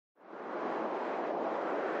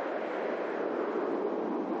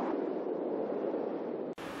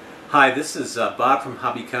Hi, this is Bob from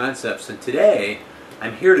Hobbyconcepts, and today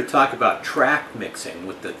I'm here to talk about track mixing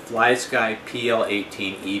with the FlySky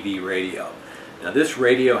PL18 EV Radio. Now this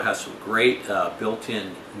radio has some great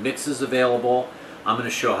built-in mixes available. I'm going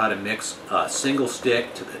to show how to mix a single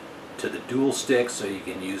stick to the dual stick so you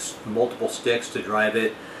can use multiple sticks to drive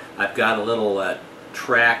it. I've got a little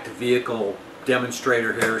tracked vehicle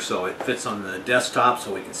demonstrator here so it fits on the desktop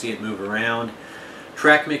so we can see it move around.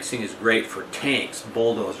 Track mixing is great for tanks,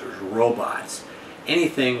 bulldozers, robots,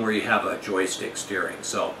 anything where you have a joystick steering.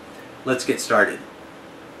 So let's get started.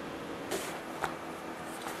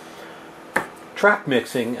 Track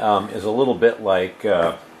mixing is a little bit like,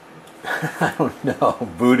 I don't know,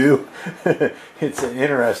 voodoo. It's an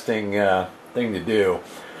interesting thing to do.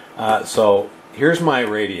 So here's my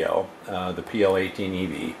radio, the PL18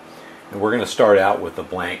 EV, and we're going to start out with a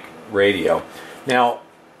blank radio. Now,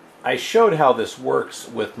 I showed how this works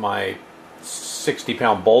with my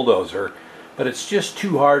 60-pound bulldozer, but it's just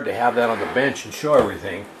too hard to have that on the bench and show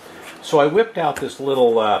everything. So I whipped out this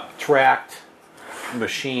little tracked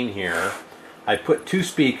machine here. I put 2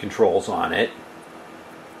 speed controls on it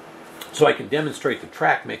so I can demonstrate the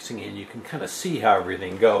track mixing and you can kind of see how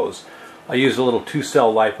everything goes. I use a little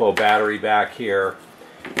 2-cell LiPo battery back here,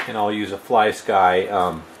 and I'll use a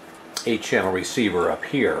FlySky 8-channel receiver up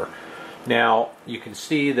here. Now you can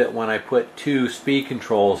see that when I put 2 speed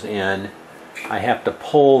controls in, I have to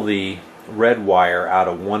pull the red wire out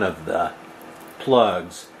of one of the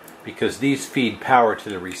plugs because these feed power to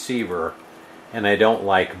the receiver, and I don't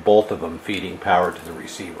like both of them feeding power to the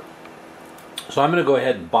receiver. So I'm going to go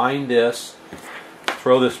ahead and bind this,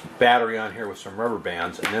 throw this battery on here with some rubber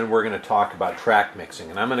bands, and then we're going to talk about track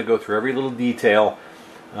mixing. And I'm going to go through every little detail,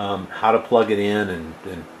 how to plug it in,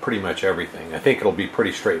 and pretty much everything. I think it'll be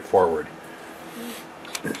pretty straightforward.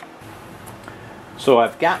 So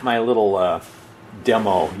I've got my little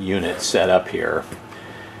demo unit set up here,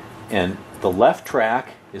 and the left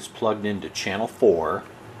track is plugged into channel 4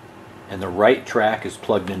 and the right track is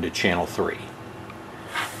plugged into channel 3.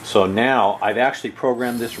 So now I've actually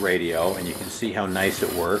programmed this radio, and you can see how nice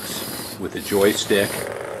it works with the joystick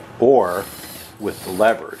or with the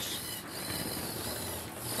levers.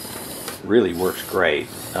 Really works great.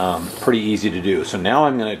 Pretty easy to do. So now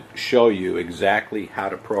I'm going to show you exactly how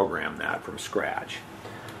to program that from scratch.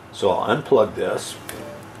 So I'll unplug this,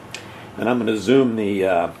 and I'm going to zoom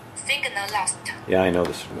the signal lost. Yeah, I know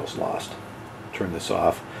the signal's lost. Turn this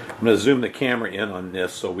off. I'm going to zoom the camera in on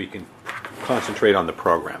this so we can concentrate on the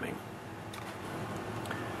programming.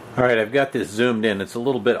 Alright, I've got this zoomed in. It's a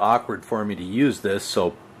little bit awkward for me to use this,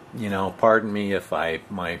 so pardon me if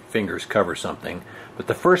my fingers cover something. But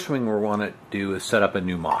the first thing we want to do is set up a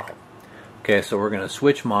new model. Okay, so we're going to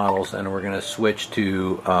switch models, and we're going to switch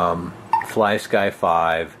to FlySky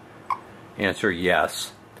 5. Answer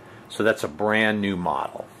yes. So that's a brand new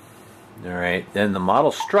model. Alright, then the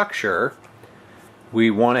model structure, we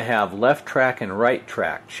want to have left track and right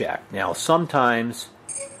track checked. Now sometimes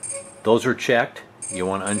those are checked. You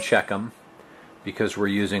want to uncheck them because we're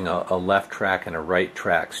using a left track and a right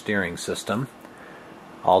track steering system.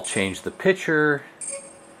 I'll change the picture.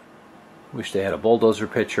 Wish they had a bulldozer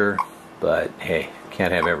picture, but hey,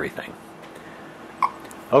 can't have everything.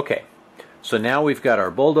 Okay, so now we've got our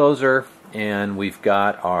bulldozer and we've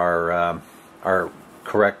got our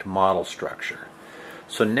correct model structure.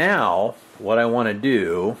 So now what I want to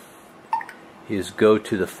do is go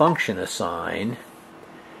to the function assign,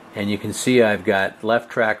 and you can see I've got left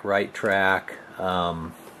track, right track,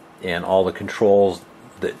 and all the controls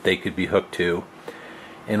that they could be hooked to.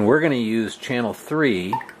 And we're going to use channel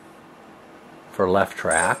 3 for left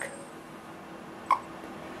track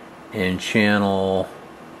and channel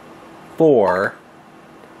 4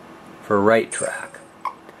 for right track.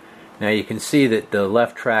 Now you can see that the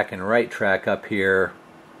left track and right track up here,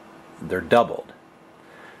 they're doubled.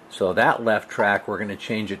 So that left track, we're going to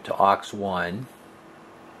change it to aux 1.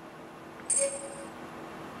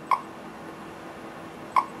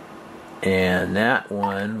 And that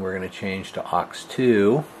one we're going to change to aux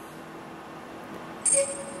 2.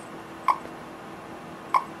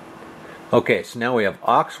 Okay, so now we have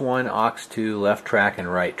aux 1, aux 2, left track,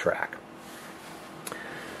 and right track.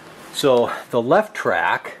 So the left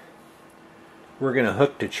track, we're going to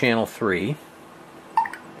hook to channel 3.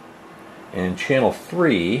 And channel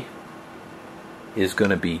 3 is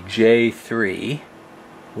going to be J3,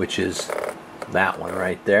 which is that one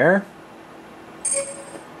right there.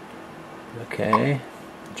 Okay,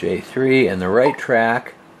 J3, and the right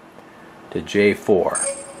track to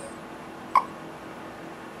J4.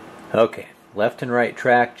 Okay, left and right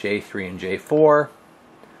track, J3 and J4.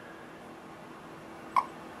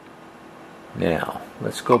 Now,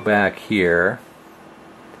 let's go back here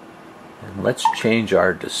and let's change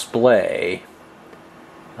our display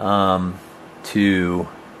to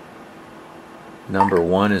number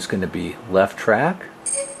 1 is going to be left track.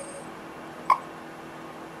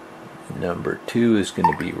 Number 2 is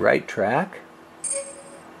going to be right track.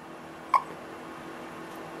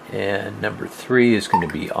 And number 3 is going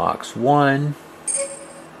to be aux 1.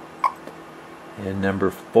 And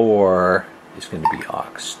number 4 is going to be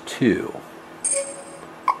aux 2.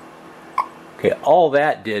 Okay, all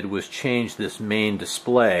that did was change this main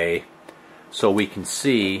display so we can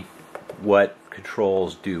see what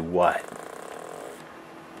controls do what.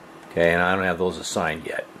 Okay, and I don't have those assigned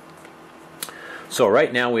yet. So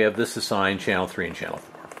right now we have this assigned, channel 3 and channel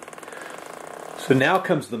 4. So now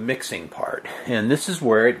comes the mixing part, and this is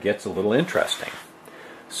where it gets a little interesting.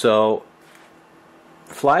 So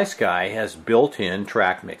FlySky has built-in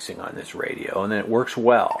track mixing on this radio, and it works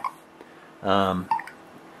well.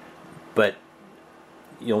 But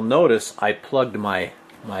you'll notice I plugged my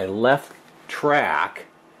left track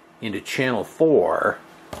into channel 4,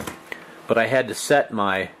 but I had to set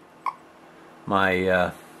my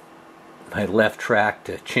left track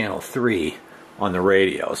to channel 3 on the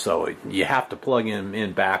radio, so you have to plug them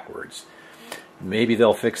in backwards. Maybe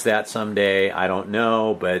they'll fix that someday, I don't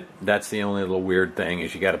know, but that's the only little weird thing,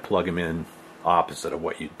 is you got to plug them in opposite of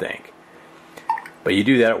what you'd think. But you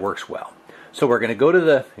do that, it works well. So we're going to go to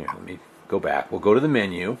the, here, let me go back, we'll go to the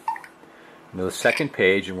menu, go to the second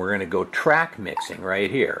page, and we're going to go track mixing right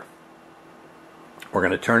here. We're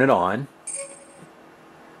going to turn it on.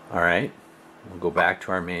 Alright, we'll go back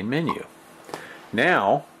to our main menu.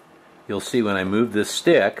 Now, you'll see when I move this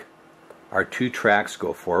stick, our 2 tracks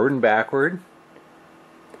go forward and backward,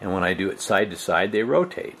 and when I do it side to side, they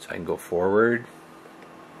rotate. So I can go forward,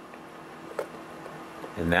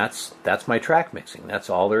 and that's my track mixing. That's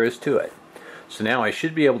all there is to it. So now I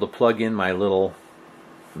should be able to plug in my little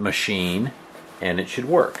machine, and it should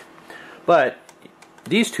work. But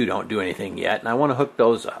these 2 don't do anything yet, and I want to hook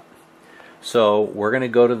those up. So we're going to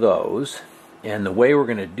go to those, and the way we're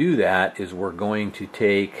going to do that is we're going to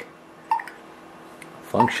take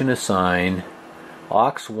function assign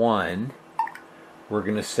aux 1, we're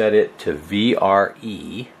going to set it to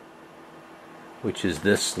VRE, which is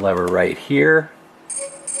this lever right here,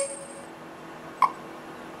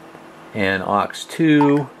 and aux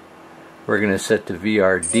 2 we're going to set to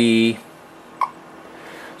VRD.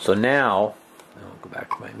 So now I'll go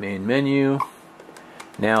back to my main menu.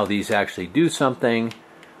 Now these actually do something,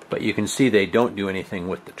 but you can see they don't do anything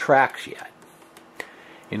with the tracks yet.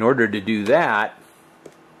 In order to do that,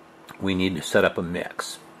 we need to set up a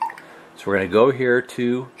mix. So we're going to go here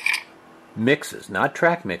to mixes, not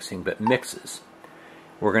track mixing, but mixes.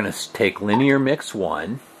 We're going to take linear mix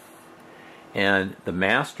 1, and the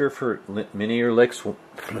master for linear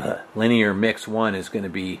mix 1 is going to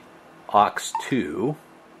be aux 2.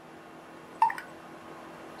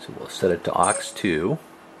 So we'll set it to aux 2.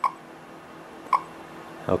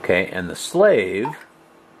 Okay, and the slave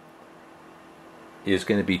is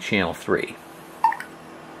going to be channel 3,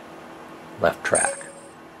 left track.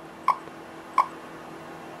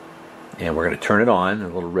 And we're going to turn it on, a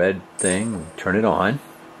little red thing, turn it on.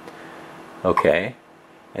 Okay,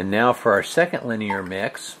 and now for our second linear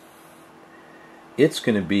mix, it's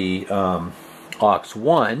going to be aux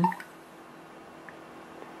 1,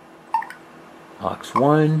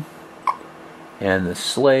 and the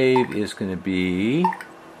slave is going to be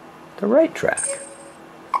the right track.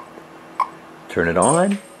 Turn it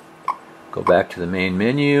on, go back to the main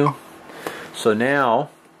menu. So now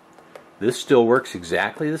this still works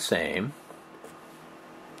exactly the same,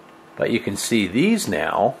 but you can see these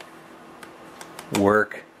now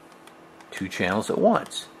work 2 channels at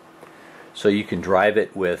once. So you can drive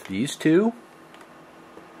it with these 2,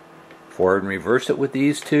 forward and reverse it with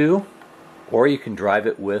these 2, or you can drive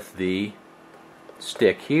it with the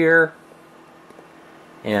stick here.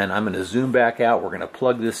 And I'm going to zoom back out. We're going to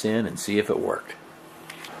plug this in and see if it worked.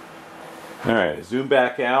 Alright, zoom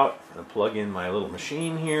back out. I'm going to plug in my little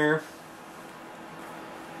machine here.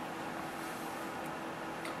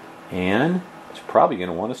 And it's probably going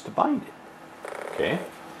to want us to bind it. Okay,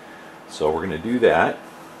 so we're going to do that.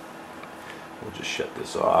 We'll just shut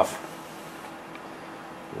this off.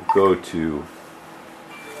 We'll go to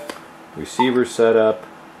receiver setup,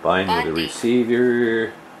 bind with the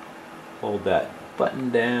receiver, hold that button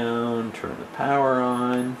down, turn the power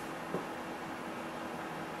on.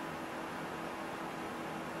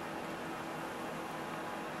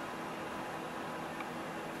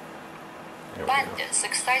 Bind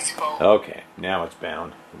successful. Okay, now it's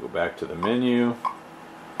bound. We'll go back to the menu.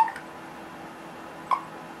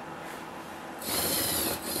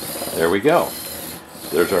 there we go.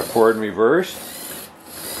 There's our forward and reverse.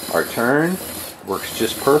 Our turn works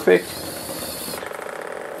just perfect.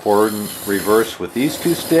 Forward and reverse with these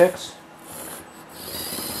two sticks.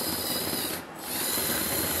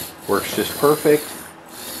 Works just perfect.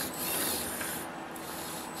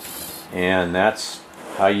 And that's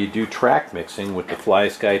how you do track mixing with the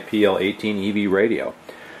FlySky PL18 EV Radio.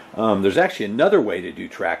 There's actually another way to do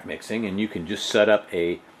track mixing, and you can just set up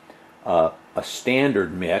a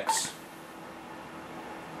standard mix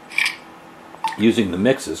using the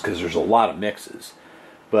mixes, because there's a lot of mixes.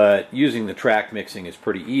 But using the track mixing is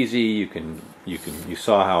pretty easy. You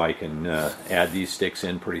saw how I can add these sticks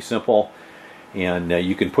in, pretty simple, and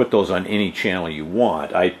you can put those on any channel you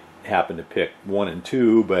want. I happen to pick 1 and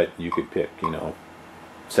 2, but you could pick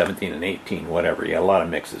 17 and 18, whatever. You got a lot of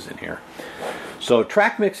mixes in here. So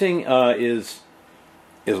track mixing is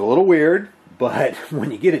a little weird, but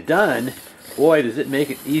when you get it done, boy, does it make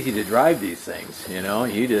it easy to drive these things.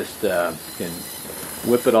 You just can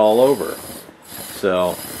whip it all over.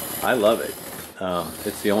 So I love it.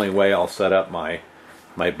 It's the only way I'll set up my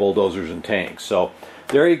bulldozers and tanks. So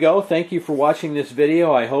there you go. Thank you for watching this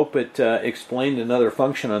video. I hope it explained another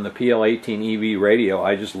function on the PL18 EV radio.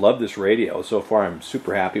 I just love this radio. So far I'm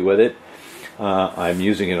super happy with it. I'm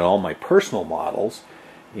using it in all my personal models,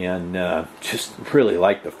 and just really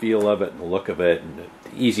like the feel of it and the look of it and the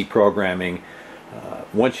easy programming.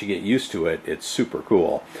 Once you get used to it, it's super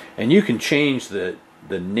cool. And you can change the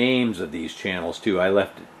names of these channels too. I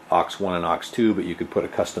left aux1 and aux2, but you could put a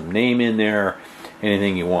custom name in there,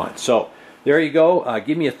 anything you want. So there you go.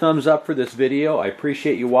 Give me a thumbs up for this video. I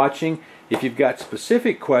appreciate you watching. If you've got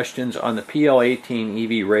specific questions on the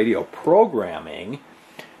PL18 EV radio programming,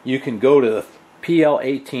 you can go to the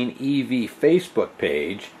PL18 EV Facebook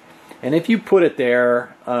page, and if you put it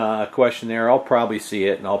there, a question there, I'll probably see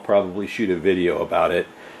it, and I'll probably shoot a video about it.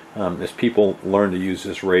 As people learn to use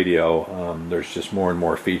this radio, there's just more and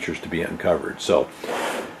more features to be uncovered. So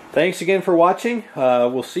thanks again for watching.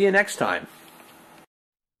 We'll see you next time.